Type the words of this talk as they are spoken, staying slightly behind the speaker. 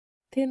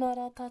Tēnā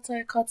rā tātou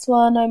e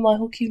katoa anō mai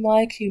hoki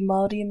mai ki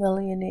Māori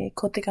Millionaire,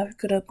 ko te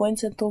Kahukura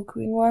Points and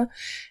tōku ingoa,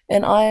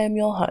 and I am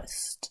your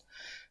host.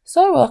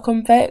 So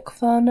welcome back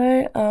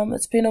whānau.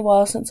 It's been a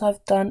while since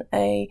I've done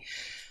a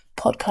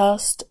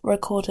podcast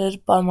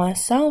recorded by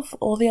myself.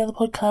 All the other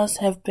podcasts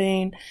have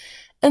been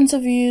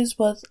interviews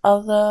with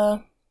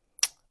other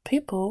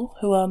people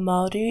who are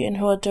Māori and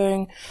who are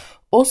doing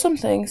awesome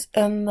things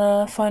in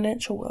the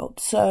financial world.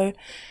 So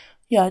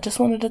yeah, I just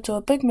wanted to do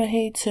a big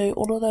mihi to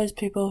all of those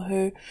people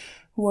who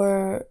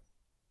were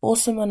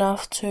awesome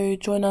enough to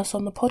join us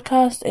on the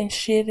podcast and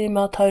share their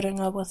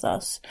mātauranga with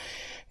us.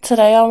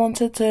 Today I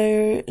wanted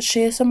to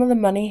share some of the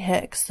money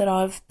hacks that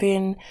I've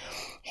been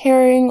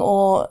hearing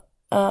or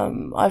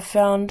I've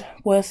found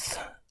with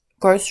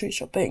grocery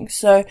shopping.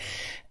 So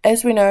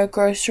as we know,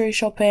 grocery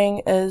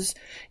shopping is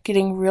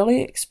getting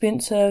really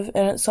expensive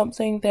and it's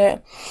something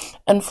that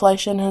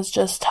inflation is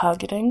just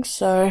targeting.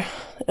 So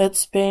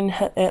it's been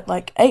hit at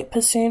like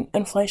 8%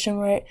 inflation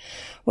rate,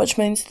 which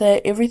means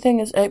that everything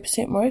is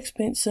 8% more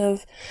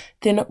expensive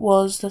than it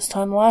was this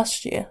time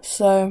last year.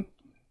 So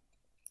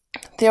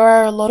there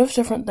are a lot of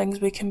different things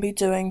we can be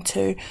doing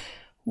to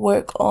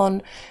work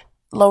on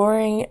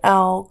lowering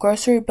our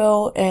grocery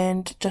bill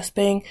and just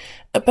being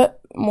a bit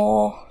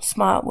more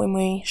smart when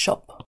we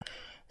shop.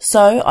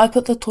 So I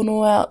put the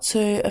tono out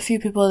to a few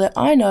people that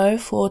I know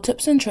for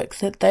tips and tricks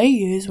that they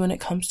use when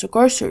it comes to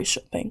grocery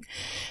shopping.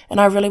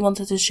 And I really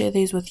wanted to share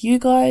these with you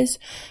guys.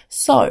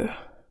 So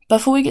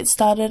before we get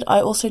started, I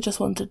also just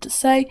wanted to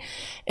say,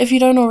 if you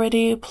don't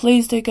already,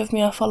 please do give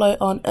me a follow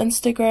on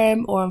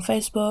Instagram or on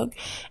Facebook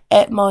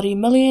at Māori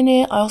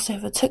Millionaire. I also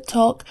have a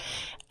TikTok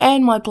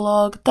and my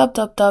blog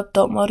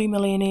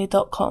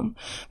www.maorimillionaire.com.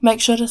 Make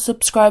sure to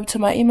subscribe to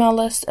my email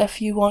list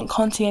if you want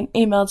content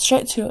emailed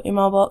straight to your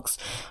email box.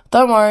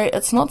 Don't worry,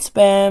 it's not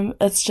spam,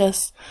 it's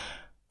just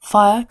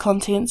fire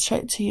content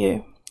straight to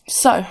you.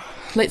 So,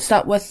 let's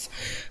start with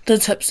the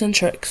tips and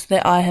tricks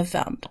that I have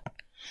found.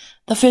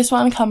 The first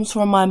one comes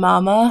from my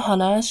mama,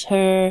 Hannah.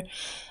 Her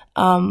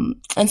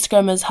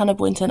Instagram is Hannah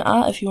Boynton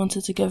Art if you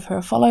wanted to give her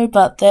a follow,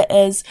 but that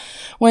is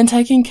when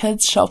taking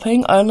kids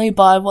shopping, only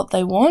buy what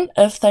they want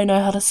if they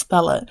know how to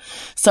spell it.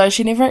 So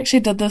she never actually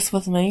did this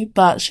with me,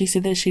 but she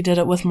said that she did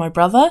it with my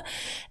brother,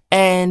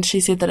 and she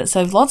said that it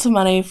saved lots of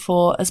money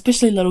for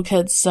especially little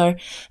kids. So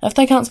if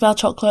they can't spell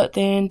chocolate,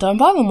 then don't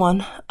buy them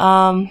one.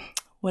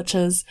 Which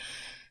is,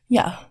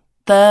 yeah.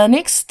 The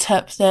next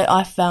tip that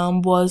I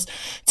found was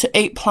to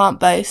eat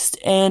plant-based,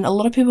 and a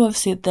lot of people have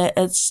said that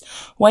it's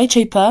way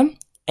cheaper.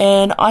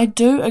 And I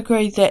do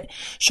agree that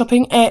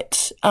shopping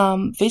at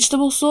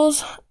vegetable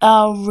stores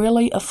are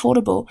really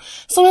affordable.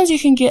 Sometimes you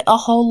can get a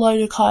whole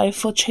load of kai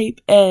for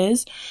cheap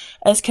as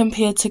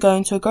compared to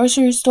going to a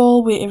grocery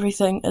store where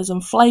everything is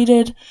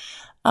inflated.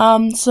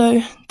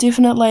 So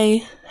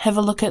definitely have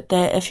a look at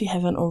that if you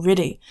haven't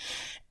already.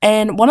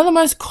 And one of the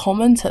most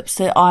common tips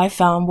that I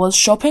found was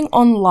shopping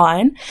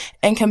online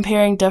and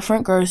comparing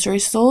different grocery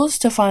stores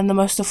to find the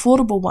most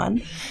affordable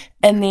one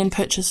and then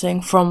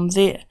purchasing from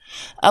there.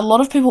 A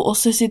lot of people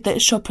also said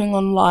that shopping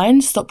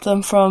online stopped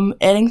them from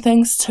adding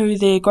things to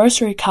their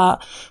grocery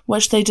cart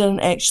which they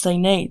didn't actually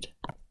need.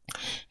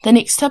 The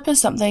next tip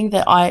is something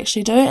that I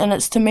actually do, and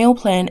it's to meal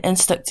plan and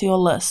stick to your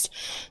list.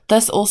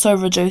 This also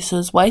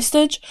reduces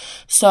wastage.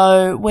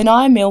 So when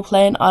I meal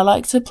plan, I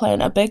like to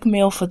plan a big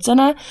meal for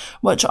dinner,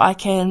 which I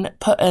can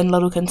put in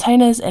little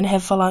containers and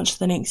have for lunch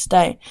the next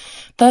day.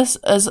 This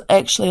is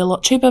actually a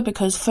lot cheaper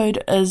because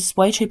food is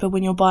way cheaper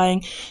when you're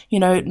buying,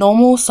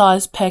 normal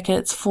size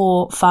packets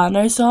for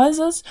whānau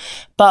sizes.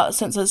 But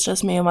since it's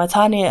just me and my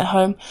tāne at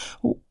home,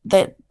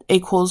 that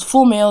equals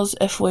 4 meals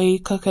if we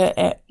cook it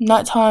at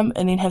night time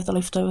and then have the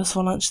leftovers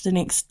for lunch the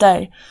next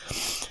day.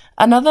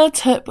 Another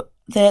tip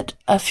that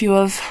a few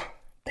of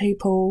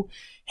people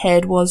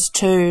had was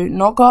to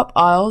not go up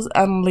aisles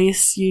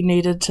unless you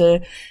needed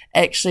to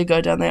actually go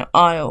down that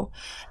aisle.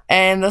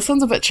 And this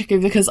one's a bit tricky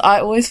because I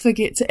always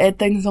forget to add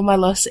things on my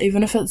list,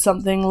 even if it's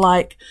something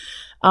like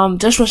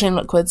dishwashing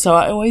liquid. So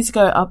I always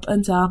go up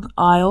and down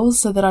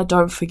aisles so that I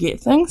don't forget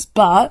things,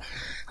 but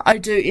I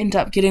do end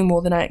up getting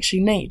more than I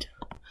actually need.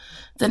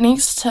 The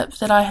next tip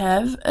that I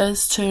have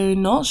is to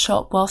not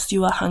shop whilst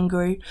you are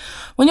hungry.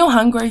 When you're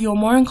hungry, you're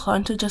more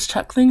inclined to just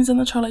chuck things in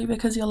the trolley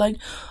because you're like,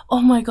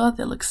 oh my god,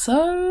 that looks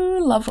so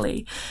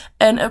lovely.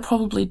 And it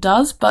probably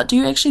does, but do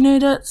you actually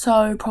need it?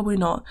 So probably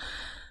not.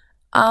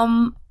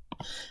 The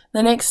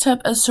next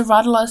tip is to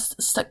write a list,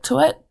 stick to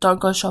it. Don't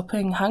go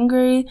shopping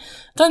hungry.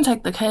 Don't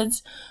take the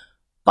kids.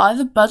 Buy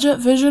the budget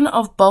version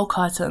of bulk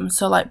items,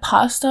 so like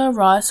pasta,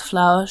 rice,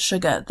 flour,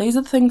 sugar. These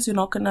are things you're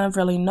not going to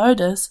really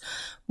notice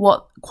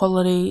what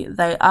quality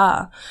they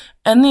are.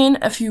 And then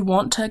if you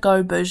want to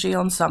go bougie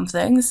on some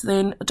things,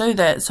 then do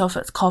that. So if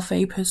it's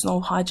coffee,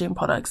 personal hygiene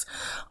products,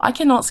 I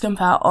cannot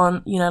skimp out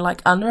on,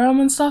 like Under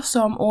Armour and stuff,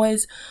 so I'm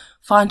always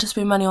fine to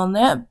spend money on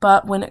that.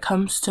 But when it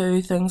comes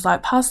to things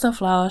like pasta,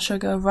 flour,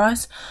 sugar,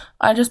 rice,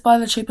 I just buy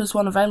the cheapest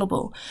one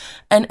available.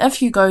 And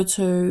if you go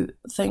to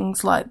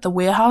things like the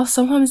warehouse,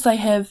 sometimes they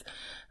have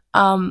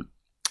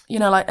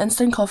like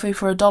instant coffee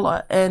for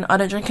 $1, and I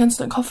don't drink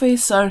instant coffee,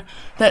 so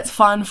that's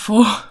fine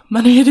for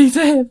Manihiri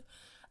to have.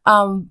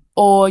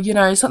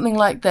 Or, something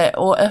like that.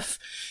 Or if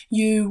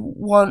you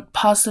want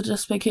pasta to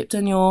just be kept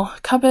in your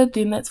cupboard,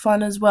 then that's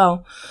fine as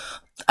well.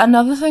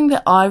 Another thing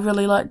that I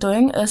really like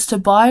doing is to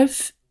buy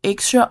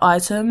extra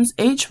items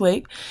each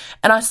week,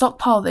 and I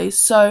stockpile these.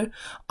 So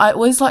I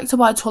always like to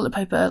buy toilet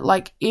paper,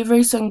 like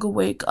every single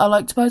week. I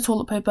like to buy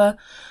toilet paper,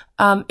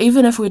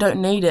 even if we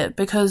don't need it,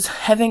 because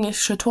having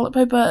extra toilet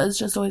paper is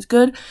just always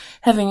good.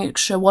 Having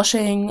extra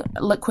washing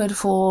liquid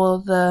for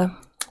the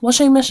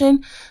washing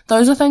machine,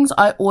 those are things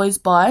I always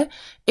buy,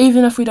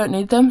 even if we don't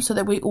need them, so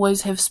that we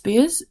always have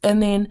spares.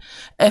 And then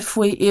if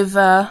we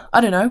ever, I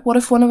don't know, what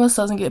if one of us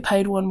doesn't get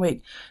paid one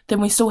week,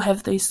 then we still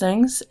have these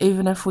things,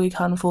 even if we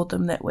can't afford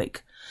them that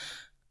week.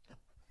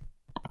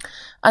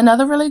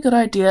 Another really good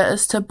idea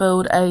is to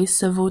build a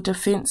civil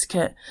defense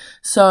kit.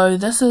 So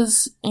this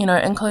is,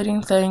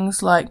 including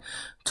things like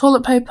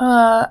toilet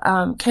paper,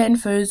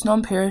 canned foods,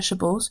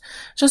 non-perishables,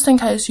 just in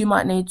case you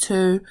might need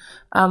to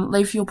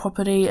leave your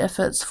property if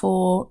it's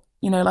for,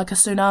 like a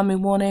tsunami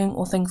warning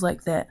or things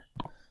like that.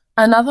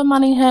 Another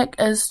money hack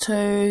is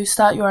to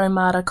start your own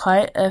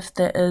marakai if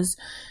that is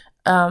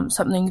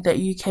something that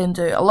you can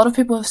do. A lot of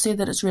people have said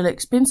that it's really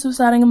expensive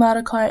starting a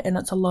marakai and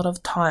it's a lot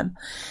of time.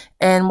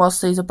 And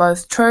whilst these are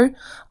both true,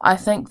 I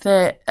think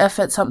that if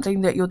it's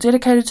something that you're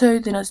dedicated to,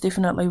 then it's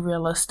definitely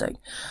realistic.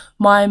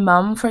 My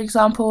mum, for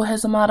example,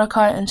 has a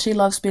marakai and she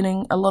loves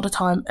spending a lot of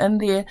time in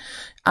there,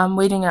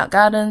 weeding out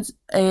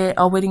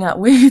weeding out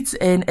weeds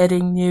and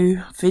adding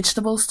new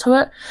vegetables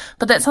to it.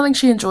 But that's something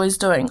she enjoys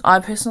doing. I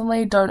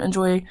personally don't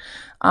enjoy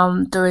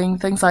doing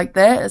things like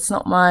that. It's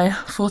not my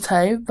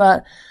forte,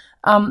 but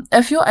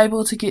if you're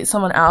able to get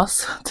someone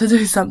else to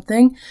do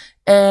something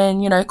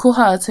and,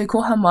 koha atu,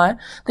 koha mai,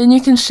 then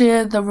you can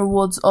share the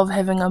rewards of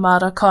having a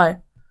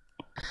marakai.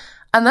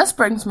 And this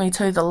brings me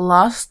to the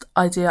last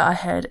idea I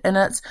had, and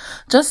it's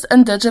just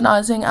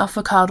indigenizing our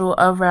whakaaro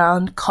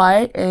around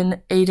kai and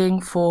eating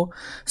for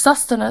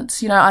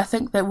sustenance. I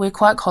think that we're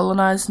quite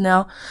colonized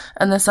now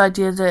in this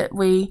idea that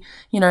we,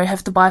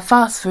 have to buy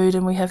fast food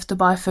and we have to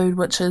buy food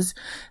which is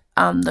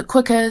the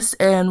quickest,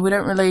 and we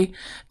don't really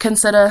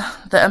consider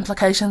the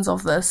implications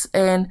of this.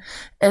 And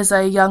as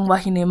a young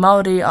wahine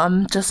Māori,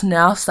 I'm just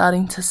now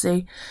starting to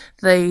see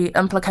the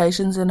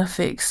implications and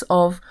effects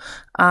of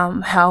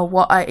how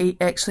what I eat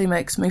actually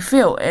makes me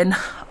feel. And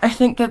I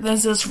think that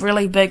there's this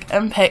really big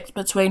impact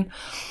between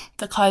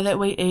the kai that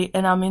we eat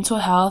and our mental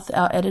health,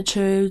 our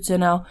attitudes,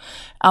 and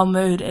our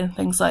mood and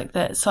things like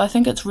that. So I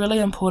think it's really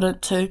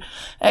important to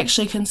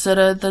actually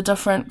consider the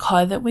different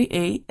kai that we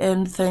eat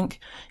and think,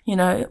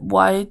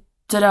 why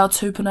did our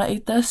tupuna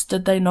eat this?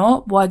 Did they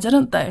not? Why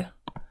didn't they?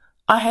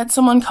 I had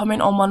someone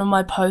comment on one of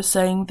my posts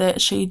saying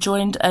that she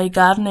joined a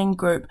gardening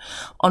group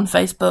on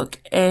Facebook,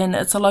 and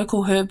it's a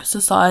local herb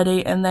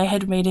society, and they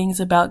had meetings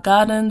about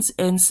gardens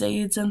and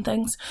seeds and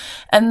things,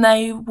 and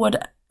they would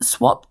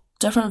swap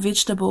different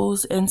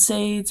vegetables and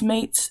seeds,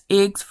 meats,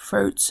 eggs,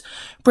 fruits,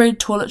 bread,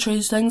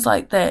 toiletries, things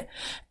like that.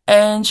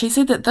 And she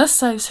said that this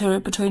saves her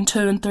between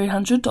 $200 and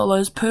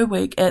 $300 per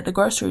week at the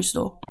grocery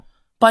store.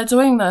 By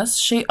doing this,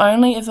 she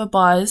only ever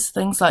buys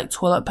things like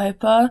toilet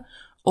paper,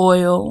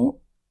 oil,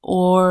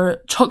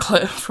 or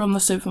chocolate from the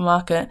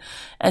supermarket,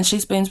 and she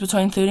spends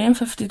between $30 and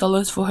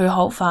 $50 for her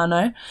whole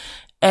whānau,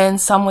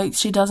 and some weeks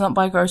she doesn't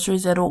buy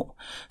groceries at all.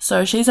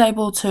 So she's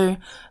able to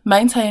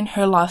maintain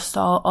her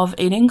lifestyle of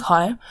eating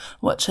kai,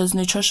 which is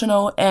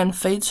nutritional and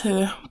feeds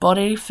her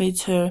body,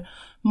 feeds her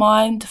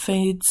mind,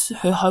 feeds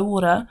her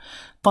hauora,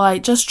 by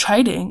just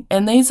trading.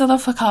 And these are the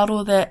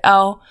whakaaro that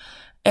our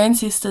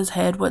ancestors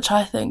had, which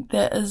I think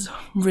that is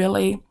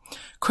really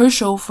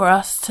crucial for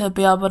us to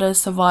be able to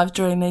survive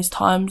during these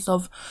times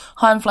of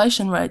high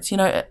inflation rates.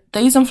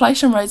 These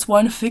inflation rates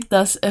won't affect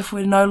us if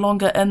we're no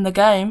longer in the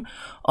game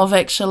of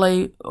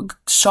actually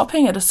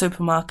shopping at a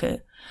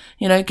supermarket.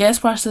 Gas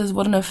prices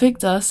wouldn't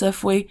affect us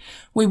if we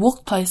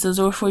walk places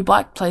or if we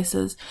bike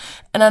places.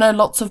 And I know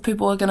lots of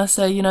people are going to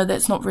say,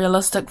 that's not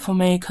realistic for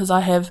me because I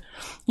have,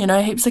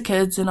 heaps of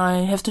kids and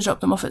I have to drop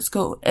them off at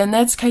school. And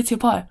that's kei te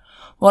pai.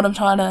 What I'm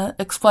trying to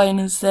explain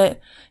is that,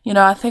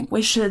 I think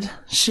we should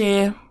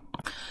share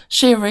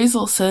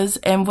resources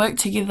and work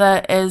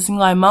together as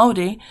ngai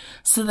Māori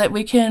so that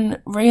we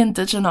can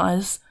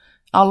re-indigenize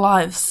our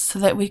lives, so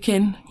that we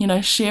can,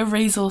 share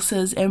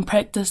resources and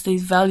practice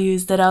these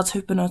values that our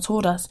tupuna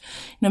taught us.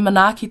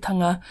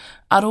 Manaakitanga,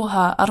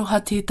 aroha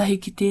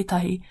tētahi ki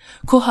tētahi,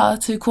 koha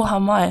atu,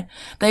 koha mai.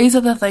 These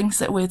are the things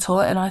that we're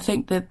taught, and I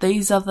think that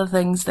these are the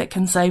things that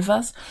can save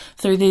us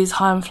through these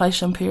high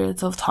inflation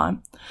periods of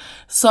time.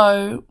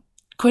 So,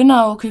 koe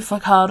nā oku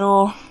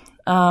whakaaro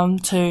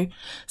to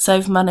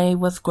save money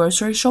with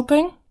grocery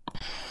shopping.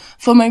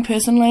 For me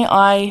personally,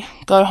 I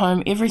go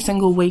home every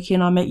single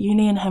weekend. I'm at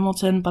uni in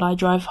Hamilton, but I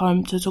drive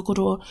home to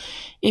Tokoroa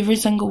every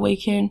single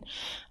weekend.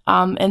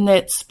 And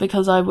that's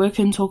because I work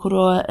in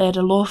Tokoroa at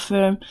a law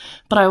firm,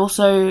 but I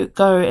also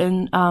go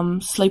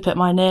and sleep at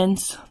my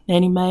nan's,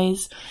 Nanny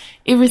May's,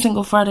 every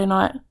single Friday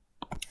night.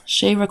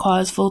 she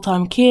requires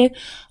full-time care,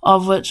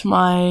 of which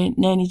my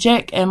nanny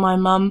Jack and my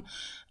mum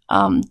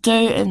do,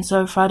 and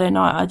so Friday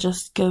night I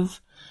just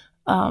give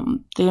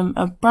them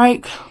a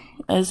break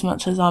as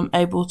much as I'm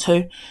able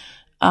to,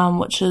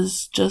 which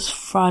is just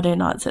Friday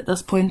nights at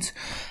this point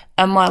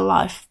in my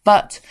life.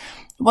 But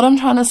what I'm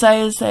trying to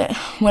say is that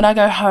when I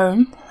go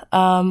home,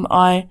 I'm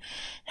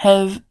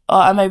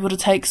able to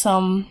take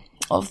some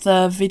of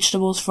the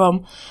vegetables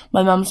from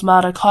my mum's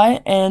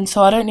marakai, and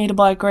so I don't need to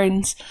buy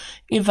greens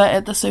ever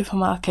at the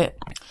supermarket.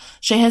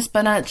 She has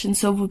spinach and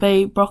silver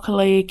beet,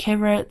 broccoli,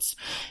 carrots,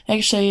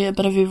 actually a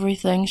bit of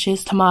everything. She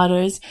has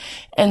tomatoes.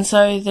 And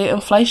so the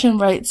inflation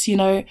rates,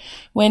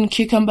 when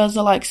cucumbers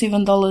are like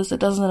 $7, it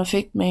doesn't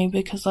affect me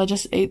because I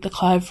just eat the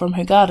kai from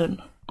her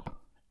garden.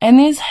 And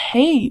there's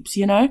heaps,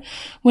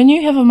 When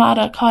you have a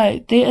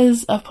marakai, there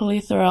is a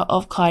plethora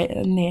of kai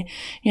in there.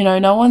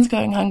 No one's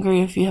going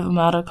hungry if you have a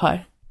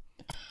marakai.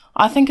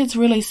 I think it's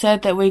really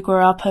sad that we grew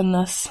up in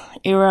this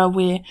era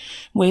where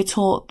we're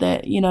taught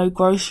that,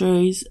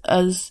 groceries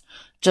is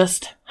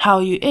just how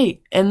you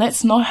eat. And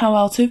that's not how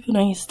our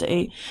tupuna used to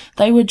eat.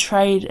 They would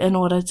trade in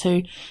order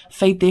to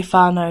feed their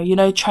whānau,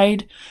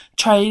 trade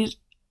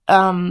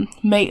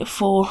meat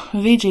for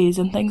veggies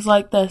and things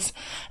like this.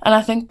 And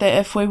I think that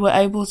if we were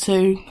able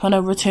to kind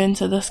of return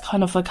to this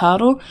kind of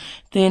whakaaro,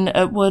 then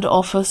it would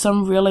offer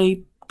some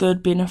really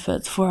good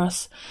benefits for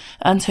us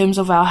in terms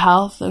of our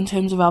health, in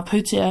terms of our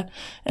putia,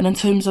 and in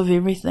terms of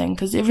everything,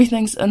 because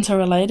everything's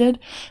interrelated.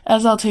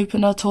 As our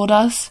tupuna taught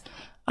us,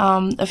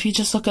 if you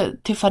just look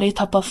at Te Whare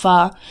Tapa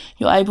Whā,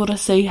 you're able to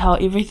see how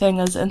everything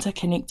is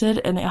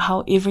interconnected and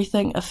how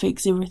everything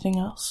affects everything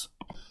else.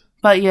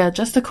 But yeah,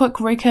 just a quick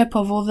recap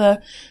of all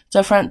the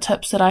different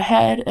tips that I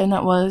had, and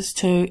that was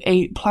to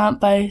eat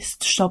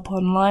plant-based, shop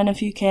online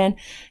if you can,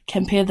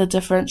 compare the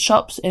different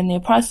shops and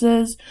their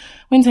prices.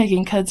 When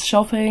taking kids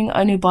shopping,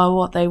 only buy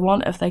what they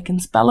want if they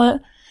can spell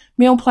it.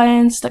 Meal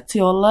plans, stick to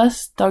your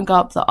list, don't go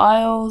up the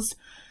aisles,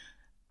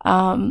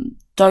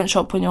 don't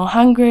shop when you're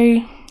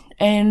hungry,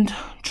 and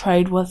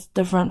trade with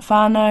different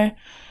whānau.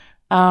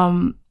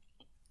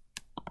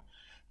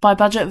 Buy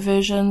budget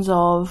versions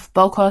of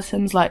bulk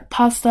items like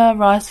pasta,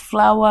 rice,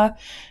 flour,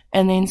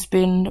 and then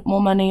spend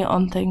more money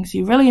on things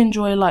you really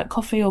enjoy like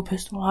coffee or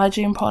personal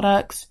hygiene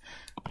products.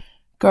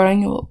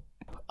 Growing your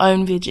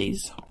own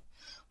veggies.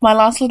 My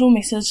last little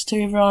message to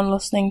everyone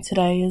listening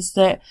today is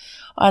that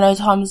I know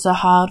times are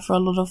hard for a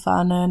lot of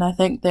whānau, and I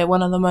think that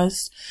one of the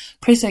most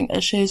pressing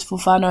issues for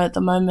whānau at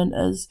the moment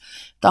is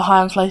the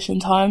high inflation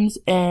times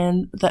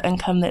and the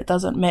income that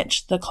doesn't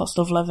match the cost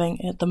of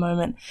living at the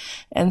moment.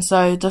 And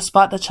so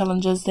despite the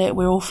challenges that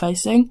we're all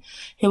facing,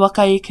 he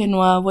waka I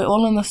whenua, we're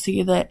all in this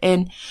together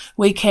and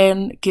we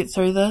can get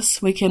through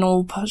this. We can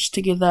all push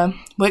together,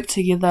 work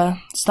together,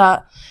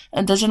 start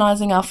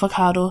indigenising our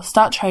whakaaro,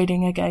 start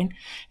trading again.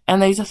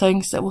 And these are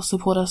things that will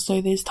support us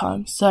through these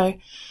times. So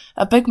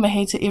a big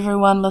mihi to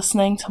everyone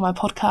listening to my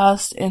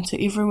podcast and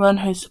to everyone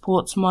who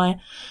supports my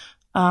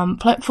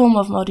platform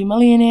of Māori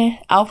Millionaire,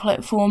 our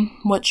platform,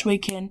 which we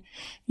can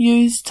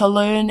use to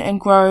learn and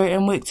grow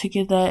and work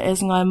together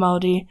as Ngai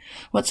Māori,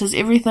 which is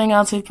everything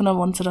our tupuna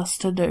wanted us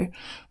to do.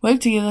 Work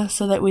together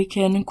so that we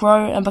can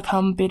grow and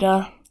become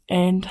better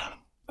and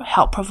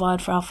help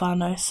provide for our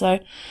whānau. So,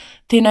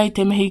 tēnei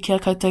te mihi kia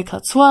koutou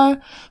katoa.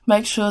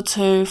 Make sure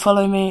to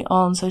follow me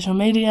on social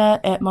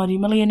media at Māori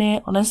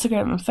Millionaire on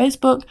Instagram and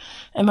Facebook,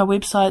 and my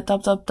website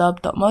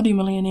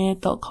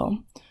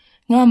www.maorimillionaire.com.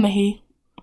 Ngā mihi.